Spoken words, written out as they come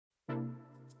Hello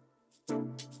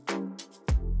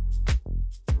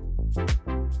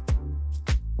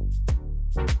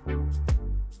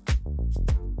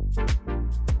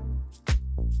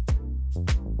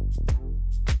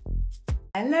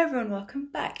everyone, welcome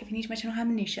back. If you're new to my channel,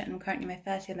 I'm Anusha and I'm currently in my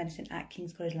first year of medicine at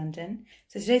King's College London.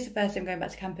 So today's the first day I'm going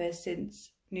back to campus since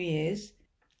New Year's.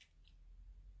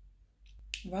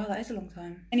 Wow, that is a long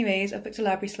time. Anyways, I've booked a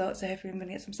library slot, so hopefully I'm going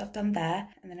to get some stuff done there.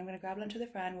 And then I'm going to grab lunch with a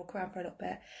friend, walk around for a little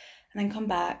bit, and then come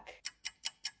back.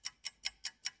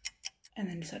 And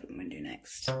then decide what I'm going to do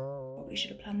next. Probably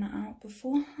should have planned that out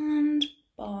beforehand,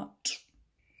 but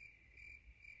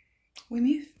we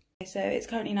move. So it's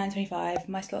currently 9:25,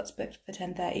 my slot's booked for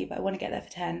 10:30, but I want to get there for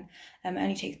 10. It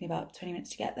only takes me about 20 minutes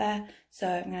to get there. So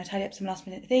I'm going to tidy up some last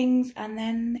minute things and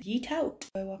then yeet out.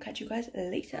 So I'll catch you guys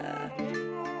later.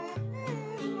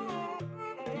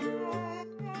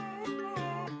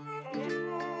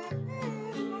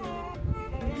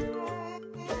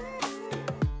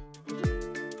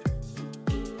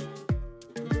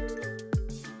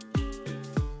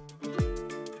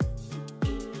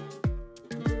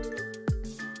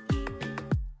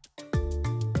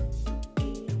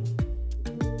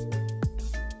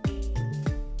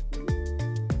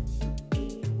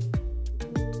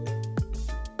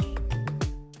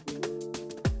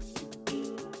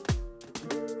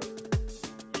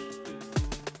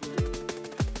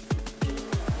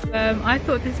 I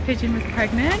thought this pigeon was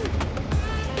pregnant.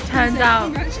 Turns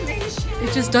out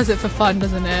it just does it for fun,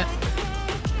 doesn't it?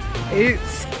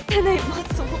 Oops. Pennate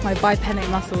muscles. My bipennate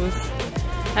muscles.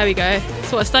 There we go.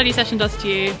 That's what a study session does to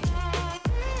you.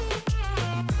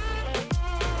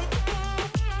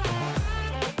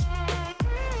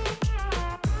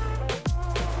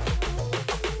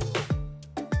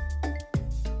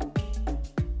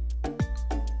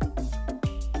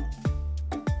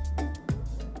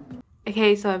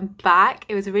 Okay, so I'm back.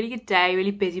 It was a really good day,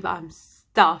 really busy, but I'm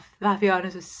stuffed. The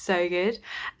Vapianos was so good.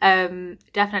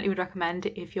 Definitely would recommend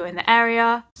it if you're in the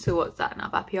area. So what's that now?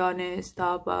 Vapianos,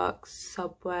 Starbucks,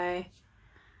 Subway,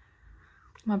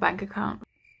 my bank account.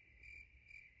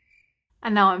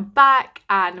 And now I'm back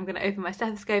and I'm going to open my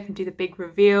stethoscope and do the big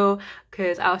reveal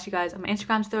because I asked you guys on my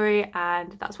Instagram story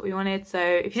and that's what we wanted. So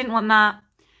if you didn't want that,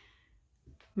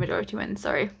 majority wins,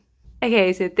 sorry.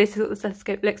 Okay, so this is what the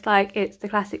stethoscope looks like. It's the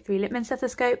classic 3 Littmann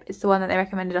stethoscope. It's the one that they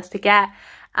recommended us to get.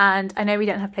 And I know we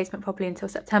don't have placement properly until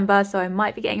September, so I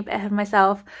might be getting a bit ahead of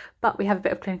myself, but we have a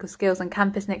bit of clinical skills on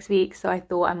campus next week, so I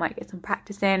thought I might get some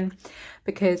practice in,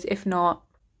 because if not,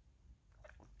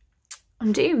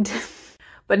 I'm doomed.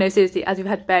 But no, seriously, as we've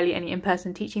had barely any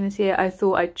in-person teaching this year, I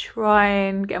thought I'd try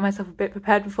and get myself a bit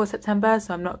prepared before September,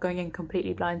 so I'm not going in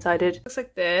completely blindsided. It looks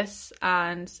like this,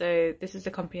 and so this is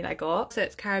the company that I got. So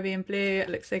it's Caribbean blue, it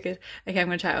looks so good. Okay, I'm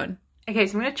gonna try it on. Okay,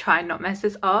 so I'm gonna try and not mess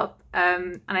this up,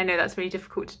 and I know that's really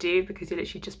difficult to do because you're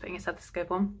literally just putting a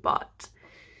stethoscope on, but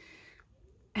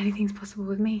anything's possible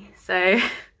with me, so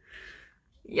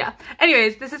yeah.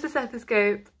 Anyways, this is the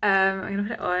stethoscope. I'm gonna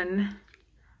put it on,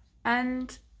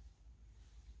 and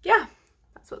yeah,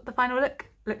 that's what the final look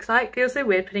looks like. It feels so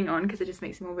weird putting it on because it just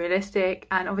makes it more realistic,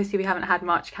 and obviously we haven't had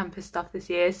much campus stuff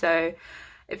this year, so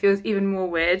it feels even more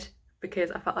weird because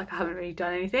I felt like I haven't really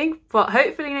done anything. But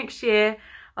hopefully next year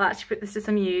I'll actually put this to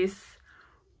some use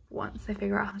once I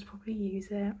figure out how to properly use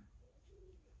it.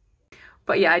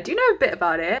 But yeah, I do know a bit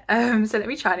about it, so let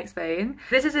me try and explain.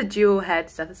 This is a dual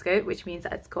head stethoscope, which means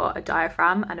that it's got a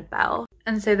diaphragm and a bell.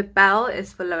 And so the bell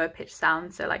is for lower pitch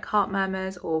sounds, so like heart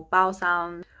murmurs or bowel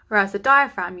sounds, whereas the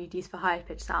diaphragm you'd use for higher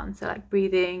pitch sounds, so like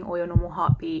breathing or your normal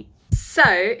heartbeat. So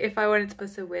if I wanted to go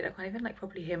so weird, I can't even like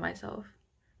properly hear myself.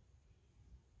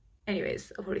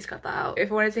 Anyways, I'll probably scrap that out.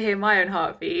 If I wanted to hear my own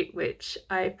heartbeat, which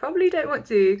I probably don't want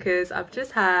to because I've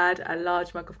just had a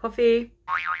large mug of coffee.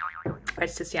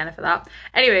 Register Ciana for that.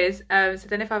 Anyways, so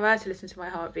then if I were to listen to my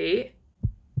heartbeat,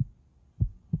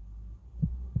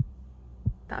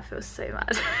 that feels so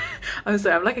mad. I'm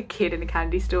sorry, I'm like a kid in a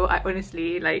candy store. I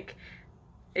honestly, like,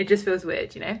 it just feels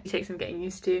weird, you know? It takes some getting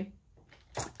used to.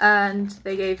 And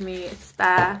they gave me a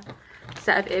spare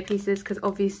set of earpieces because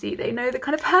obviously they know the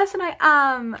kind of person I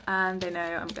am, and they know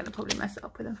I'm gonna probably mess it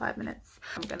up within 5 minutes.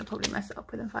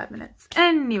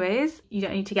 Anyways, you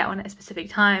don't need to get one at a specific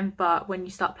time, but when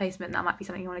you start placement, that might be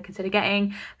something you want to consider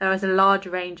getting. There is a large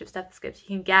range of stethoscopes you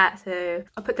can get, so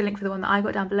I'll put the link for the one that I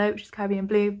got down below, which is Caribbean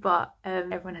blue, but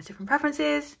everyone has different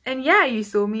preferences. And yeah, you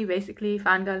saw me basically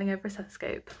fangirling over a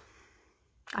stethoscope.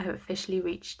 I have officially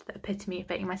reached the epitome of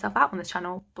baiting myself out on this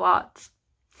channel, but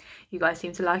you guys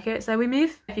seem to like it, so we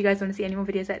move. If you guys want to see any more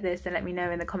videos like this, then let me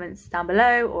know in the comments down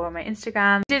below or on my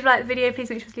Instagram. If you did like the video, please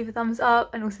make sure to leave a thumbs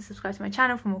up and also subscribe to my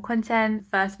channel for more content.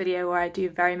 First video where I do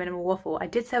very minimal waffle. I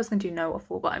did say I was going to do no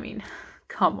waffle, but I mean,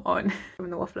 come on, from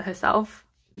the waffler herself.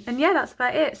 And yeah, that's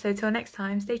about it. So till next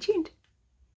time, stay tuned.